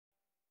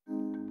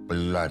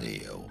Bloody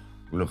hell.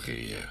 Look at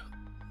you.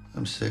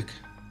 I'm sick.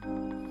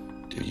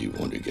 Do you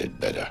want to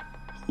get better?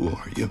 Who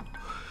are you?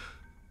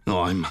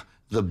 I'm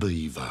the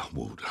Beaver,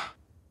 Walter.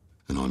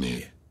 And I'm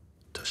here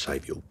to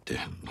save your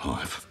damn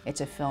life.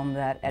 It's a film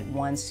that at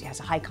once has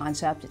a high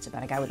concept. It's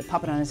about a guy with a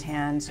puppet on his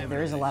hand, so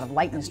there is a lot of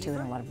lightness to it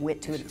and a lot of wit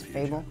to it. It's a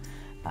fable.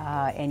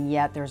 And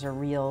yet it's a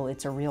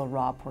real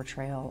raw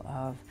portrayal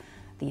of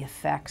the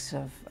effects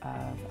of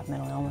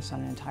mental illness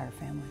on an entire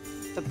family.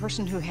 The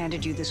person who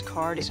handed you this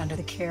card is under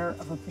the care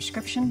of a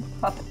prescription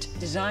puppet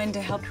designed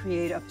to help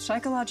create a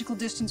psychological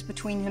distance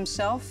between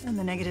himself and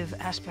the negative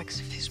aspects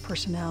of his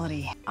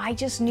personality. I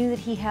just knew that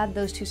he had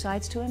those two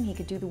sides to him. He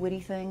could do the witty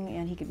thing,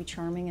 and he could be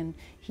charming, and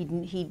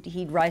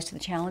he'd rise to the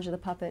challenge of the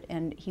puppet,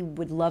 and he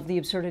would love the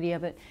absurdity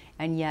of it,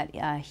 and yet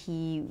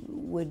he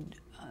would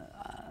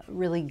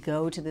really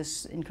go to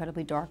this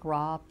incredibly dark,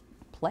 raw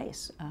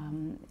place,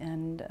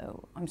 and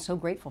I'm so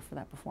grateful for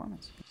that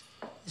performance.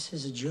 This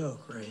is a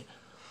joke, right?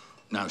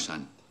 No,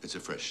 son, it's a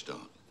fresh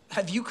start.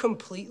 Have you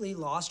completely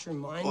lost your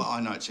mind? Well,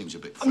 I know it seems a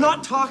bit... I'm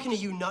not talking to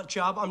you, nut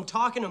job. I'm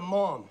talking to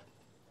Mom.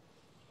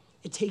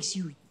 It takes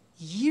you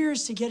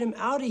years to get him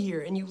out of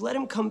here, and you let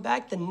him come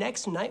back the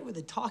next night with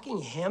a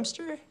talking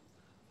hamster?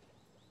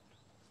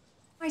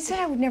 I said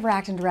I would never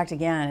act and direct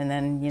again, and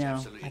then, you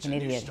know, like an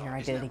idiot, here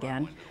I did it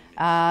again.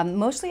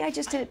 Mostly I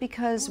just did it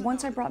because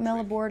once I brought Mel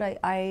aboard,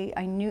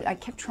 I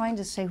kept trying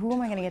to say, who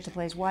am I going to get to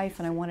play his wife?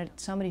 And I wanted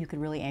somebody who could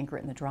really anchor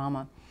it in the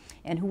drama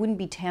and who wouldn't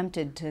be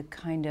tempted to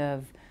kind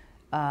of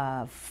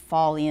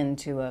fall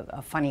into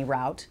a funny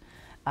route,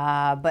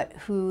 but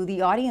who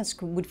the audience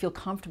would feel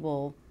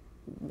comfortable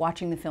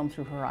watching the film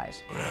through her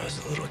eyes. When I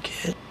was a little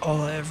kid,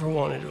 all I ever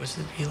wanted was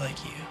to be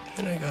like you.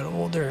 Then I got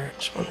older, I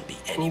just wanted to be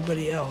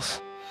anybody else.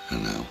 I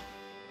know.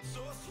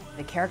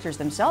 The characters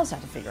themselves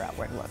had to figure out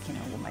where to look. You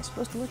know, am I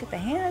supposed to look at the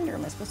hand or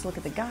am I supposed to look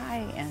at the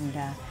guy?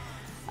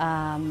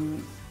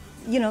 And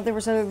you know, there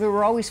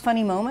were always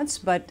funny moments,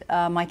 but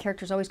my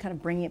characters always kind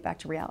of bringing it back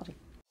to reality.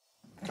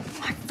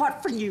 I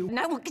fought for you, and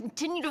I will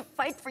continue to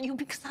fight for you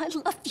because I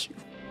love you.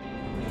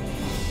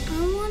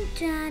 I want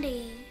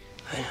Daddy.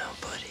 I know,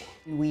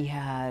 buddy. We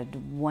had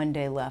one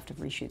day left of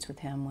reshoots with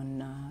him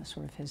when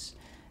sort of his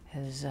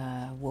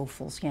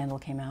woeful scandal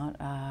came out.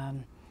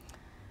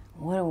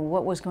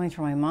 What was going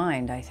through my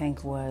mind, I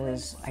think,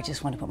 was I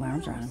just wanted to put my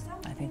arms around him.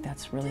 I think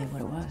that's really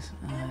what it was.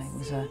 It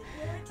was a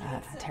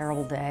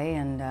terrible day,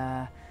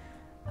 and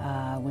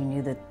we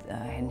knew that,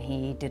 and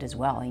he did as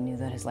well, he knew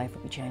that his life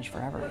would be changed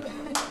forever.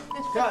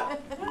 Cut.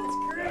 That's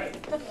great.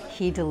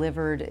 He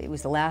delivered, it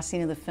was the last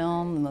scene of the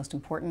film, the most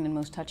important and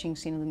most touching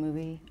scene of the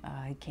movie.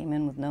 He came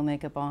in with no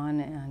makeup on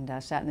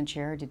and sat in the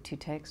chair, did 2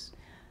 takes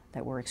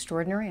that were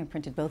extraordinary. I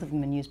printed both of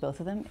them and used both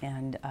of them.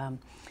 And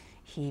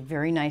he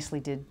very nicely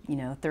did, you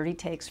know, 30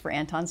 takes for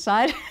Anton's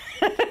side.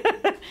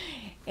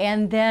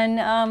 And then,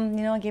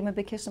 you know, I gave him a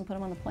big kiss and put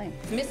him on the plane.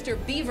 Mr.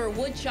 Beaver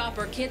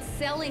woodchopper kits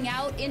selling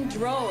out in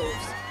droves.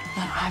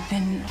 I've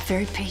been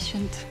very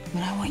patient,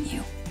 but I want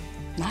you,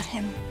 not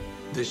him.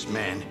 This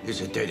man is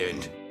a dead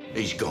end.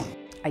 He's gone.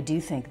 I do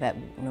think that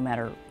no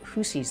matter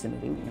who sees the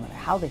movie, no matter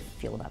how they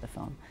feel about the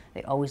film,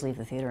 they always leave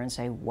the theater and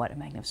say, what a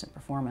magnificent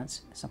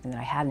performance, something that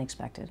I hadn't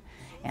expected.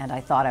 And I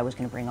thought I was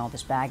going to bring all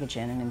this baggage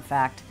in, and in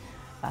fact,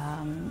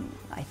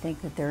 I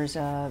think that there's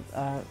a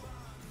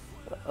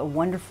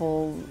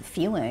wonderful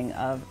feeling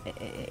of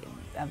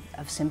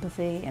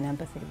sympathy and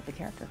empathy with the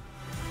character.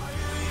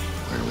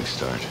 Where do we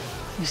start?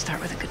 We start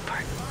with a good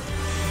part.